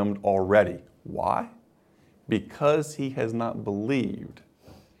condemned already. Why? Because he has not believed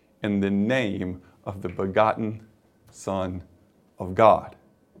in the name of the begotten Son of God.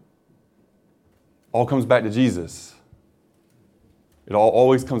 All comes back to Jesus. It all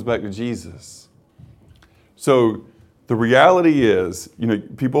always comes back to Jesus. So the reality is,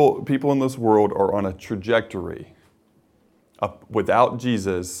 people in this world are on a trajectory up without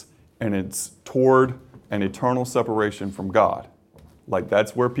Jesus, and it's toward an eternal separation from God. Like,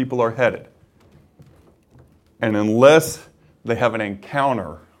 that's where people are headed. And unless they have an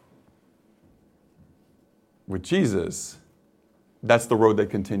encounter with Jesus, that's the road they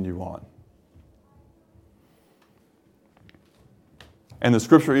continue on. And the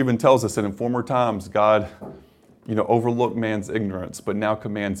scripture even tells us that in former times, God, overlooked man's ignorance, but now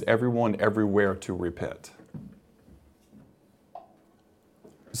commands everyone everywhere to repent.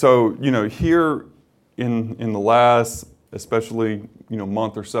 So, here in the last, especially,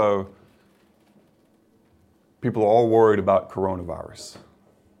 month or so, people are all worried about coronavirus.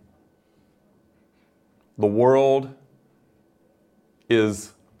 The world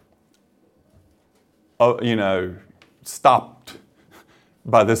is, stopped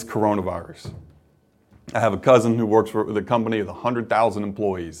by this coronavirus. I have a cousin who works for the company with 100,000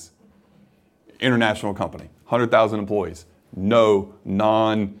 employees, international company, 100,000 employees, no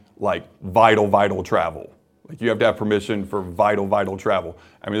vital travel. Like, you have to have permission for vital travel.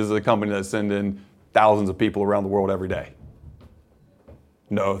 I mean, this is a company that's sending thousands of people around the world every day.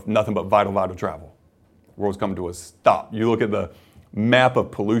 No, nothing but vital travel. The world's coming to a stop. You look at the map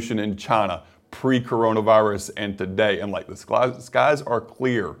of pollution in China, pre-coronavirus and today, and the skies are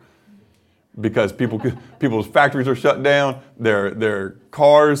clear because people's factories are shut down, their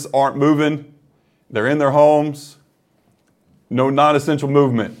cars aren't moving, they're in their homes, no non-essential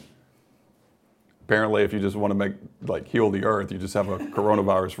movement. Apparently, if you just want to heal the earth, you just have a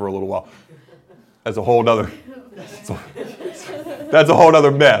coronavirus for a little while. That's a whole other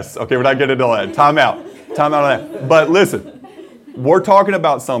mess. Okay, we're not getting into that. Time out on that. But listen, we're talking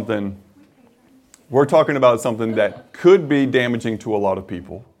about something that could be damaging to a lot of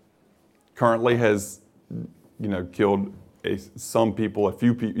people. Currently has, killed some people, a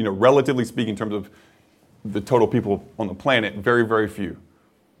few people, relatively speaking, in terms of the total people on the planet, very, very few.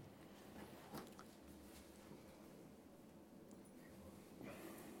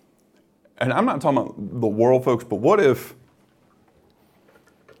 And I'm not talking about the world, folks, but what if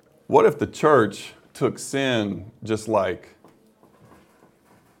the church took sin just like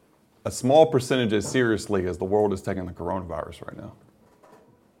a small percentage as seriously as the world is taking the coronavirus right now?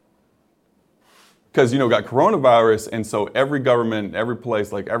 Because, got coronavirus, and so every government, every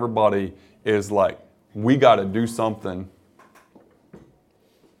place, everybody is we got to do something.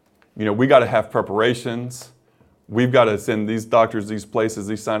 We got to have preparations. We've got to send these doctors, these places,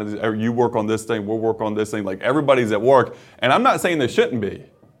 these scientists. You work on this thing, we'll work on this thing. Everybody's at work. And I'm not saying they shouldn't be.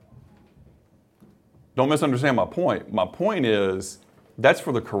 Don't misunderstand my point. My point is, that's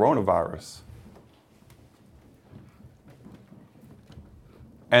for the coronavirus.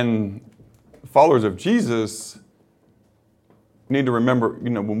 And followers of Jesus need to remember,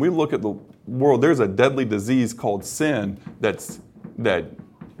 when we look at the world, there's a deadly disease called sin that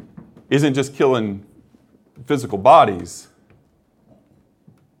isn't just killing physical bodies,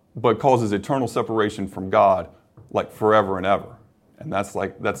 but causes eternal separation from God, forever and ever. And that's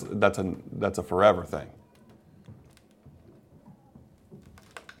a forever thing.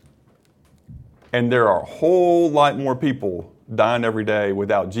 And there are a whole lot more people dying every day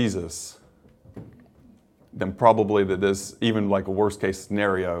without Jesus than probably that this, even a worst case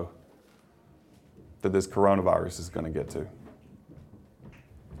scenario, that this coronavirus is going to get to.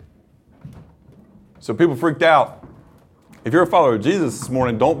 So people freaked out. If you're a follower of Jesus this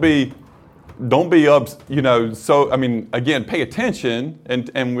morning, don't be up, again, pay attention,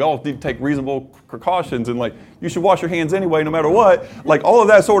 and we all need to take reasonable precautions, and you should wash your hands anyway, no matter what, all of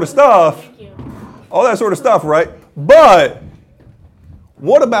that sort of stuff. All that sort of stuff, right? But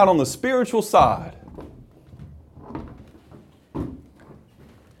what about on the spiritual side?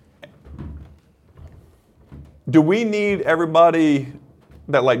 Do we need everybody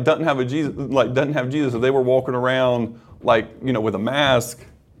that doesn't have Jesus, if they were walking around with a mask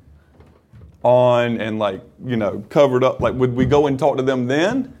on and covered up, would we go and talk to them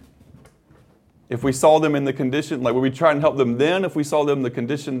then? If we saw them in the condition, would we try and help them then if we saw them in the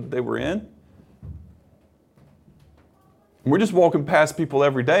condition they were in? We're just walking past people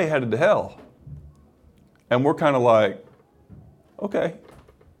every day headed to hell. And we're kind of okay,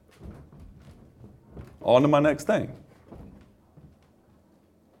 on to my next thing.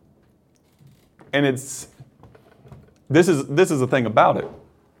 And this is the thing about it.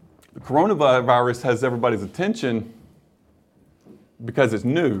 The coronavirus has everybody's attention because it's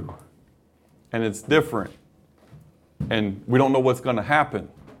new and it's different and we don't know what's going to happen.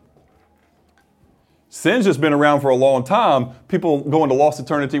 Sin's just been around for a long time. People go into lost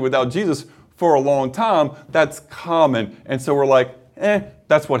eternity without Jesus for a long time, that's common. And so we're like,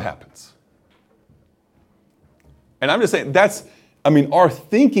 that's what happens. And I'm just saying our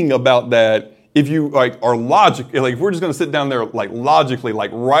thinking about that, if you like are logic, like if we're just going to sit down there like logically, like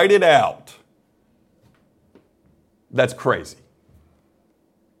write it out, that's crazy.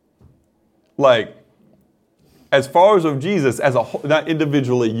 Like, as followers of Jesus, as a whole, not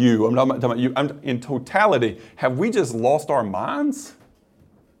individually you, I'm not talking about you, I'm in totality, have we just lost our minds?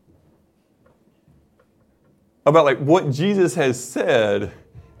 About like what Jesus has said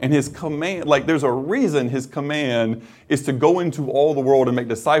and his command, like there's a reason his command is to go into all the world and make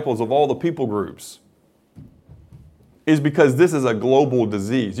disciples of all the people groups. Is because this is a global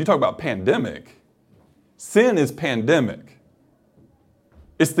disease. You talk about pandemic. Sin is pandemic.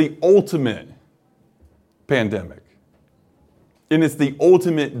 It's the ultimate pandemic. And it's the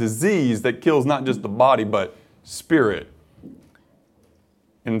ultimate disease that kills not just the body, but spirit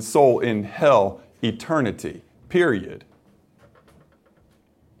and soul in hell, eternity, period.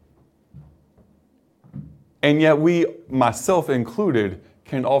 And yet we, myself included,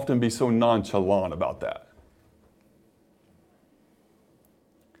 can often be so nonchalant about that.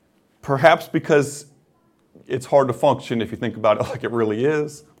 Perhaps because it's hard to function if you think about it like it really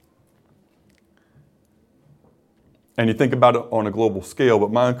is. And you think about it on a global scale,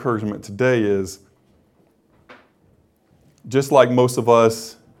 but my encouragement today is, just like most of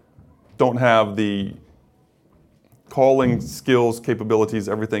us don't have the calling skills, capabilities,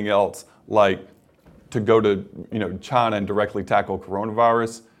 everything else, like to go to China and directly tackle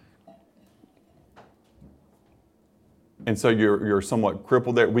coronavirus. And so you're somewhat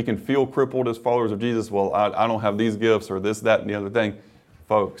crippled there. We can feel crippled as followers of Jesus. Well, I don't have these gifts or this, that, and the other thing.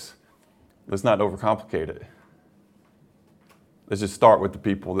 Folks, let's not overcomplicate it. Let's just start with the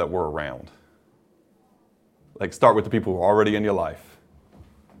people that we're around. Like start with the people who are already in your life.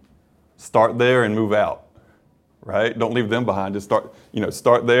 Start there and move out, right? Don't leave them behind. Just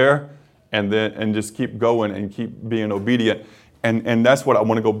start there and just keep going and keep being obedient. And that's what I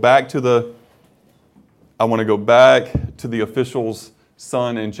want to go back to the official's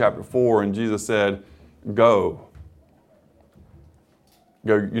son in chapter 4, and Jesus said, go,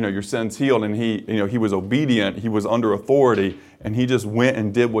 your son's healed. And he was obedient, he was under authority, and he just went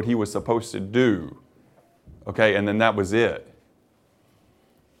and did what he was supposed to do. Okay, and then that was it.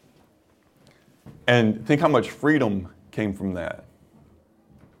 And think how much freedom came from that.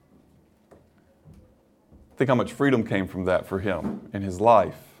 Think how much freedom came from that for him in his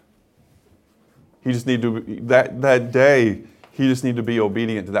life. He just needed to, that day, he just needed to be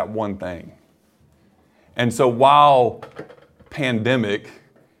obedient to that one thing. And so while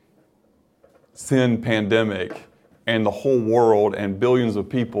sin pandemic, and the whole world and billions of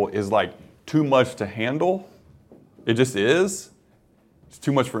people is like too much to handle, it just is. It's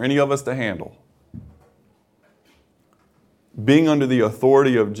too much for any of us to handle. Being under the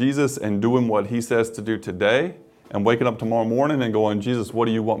authority of Jesus and doing what he says to do today, and waking up tomorrow morning and going, Jesus, what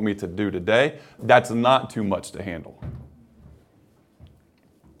do you want me to do today? That's not too much to handle.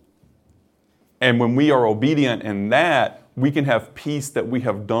 And when we are obedient in that, we can have peace that we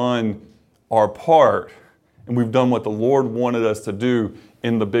have done our part and we've done what the Lord wanted us to do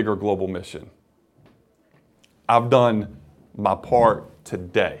in the bigger global mission. I've done my part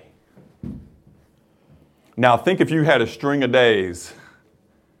today. Now think if you had a string of days.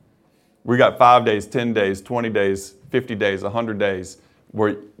 We got 5 days, 10 days, 20 days, 50 days, 100 days,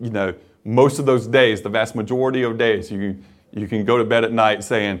 where, most of those days, the vast majority of days, you can go to bed at night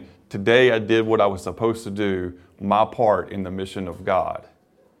saying, today I did what I was supposed to do, my part in the mission of God,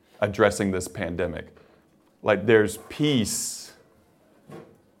 addressing this pandemic. Like there's peace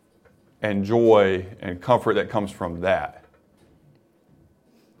and joy and comfort that comes from that.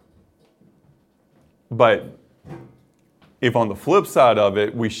 But if on the flip side of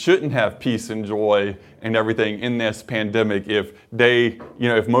it, we shouldn't have peace and joy and everything in this pandemic, if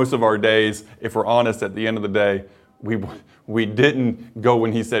most of our days, if we're honest at the end of the day, we didn't go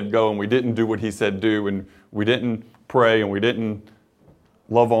when he said go, and we didn't do what he said do, and we didn't pray, and we didn't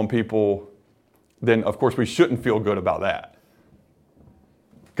love on people, then of course we shouldn't feel good about that.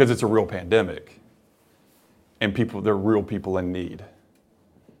 Because it's a real pandemic. And they're real people in need.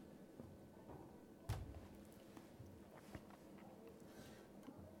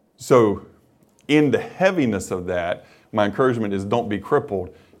 So in the heaviness of that, my encouragement is don't be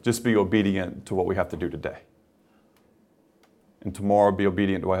crippled, just be obedient to what we have to do today. And tomorrow, be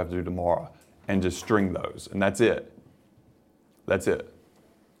obedient to what I have to do tomorrow. And just string those. And that's it. That's it.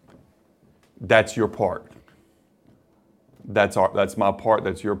 That's your part. That's my part,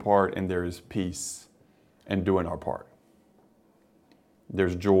 that's your part, and there is peace in doing our part.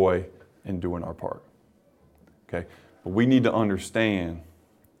 There's joy, in doing our part. Okay? But we need to understand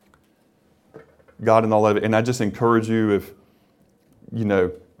God in all of it. And I just encourage you, if,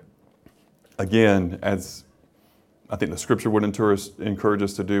 again, as I think the scripture would encourage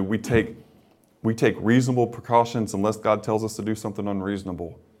us to do, we take reasonable precautions unless God tells us to do something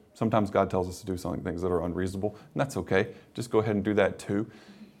unreasonable. Sometimes God tells us to do things that are unreasonable, and that's okay. Just go ahead and do that too.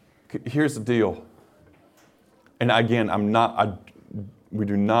 Here's the deal. And again, we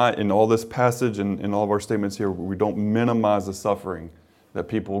do not, in all this passage and in all of our statements here, we don't minimize the suffering that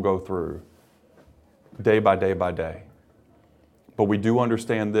people go through day by day by day. But we do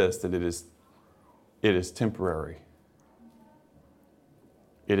understand this, that it is temporary.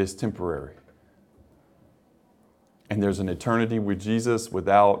 It is temporary. And there's an eternity with Jesus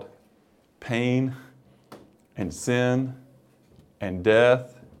without pain and sin and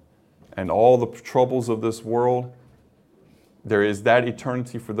death and all the troubles of this world. There is that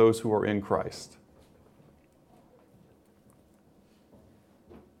eternity for those who are in Christ.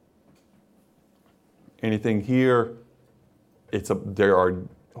 Anything here, there are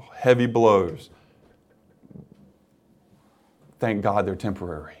heavy blows. Thank God they're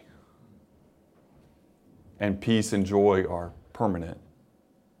temporary. And peace and joy are permanent.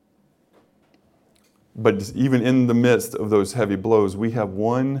 But even in the midst of those heavy blows, we have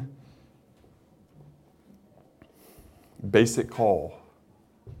one basic call,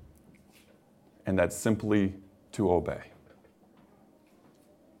 and that's simply to obey.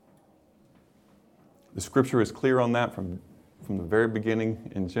 The scripture is clear on that from the very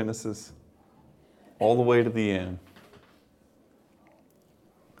beginning in Genesis all the way to the end.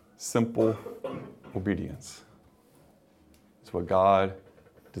 Simple obedience. It's what God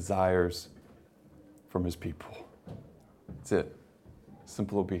desires from His people. That's it.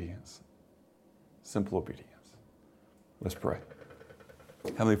 Simple obedience. Simple obedience. Let's pray.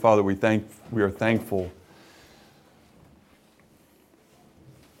 Heavenly Father, we are thankful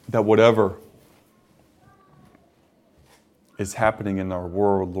that whatever is happening in our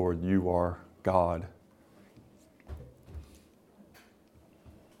world, Lord, you are God.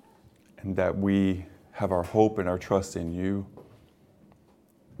 And that we have our hope and our trust in you.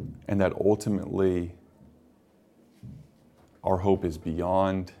 And that ultimately our hope is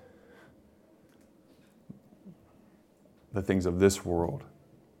beyond the things of this world.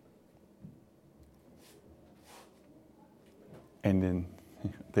 And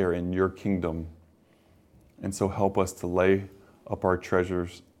they're in your kingdom. And so help us to lay up our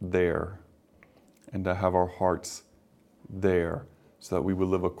treasures there and to have our hearts there so that we will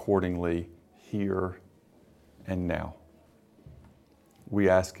live accordingly here and now. We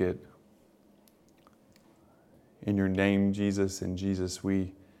ask it in your name, Jesus. And Jesus,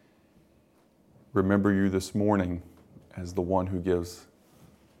 we remember you this morning as the one who gives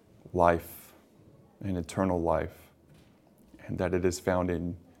life and eternal life, and that it is found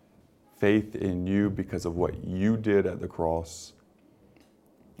in faith in you because of what you did at the cross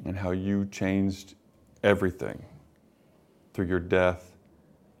and how you changed everything through your death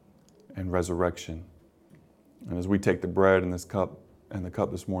and resurrection. And as we take the bread and the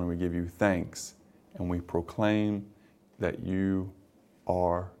cup this morning, we give you thanks and we proclaim that you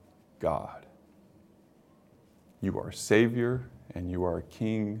are God. You are Savior and you are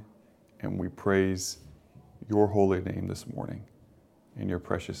King, and we praise your holy name this morning. In your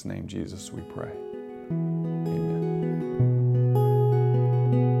precious name, Jesus, we pray. Amen.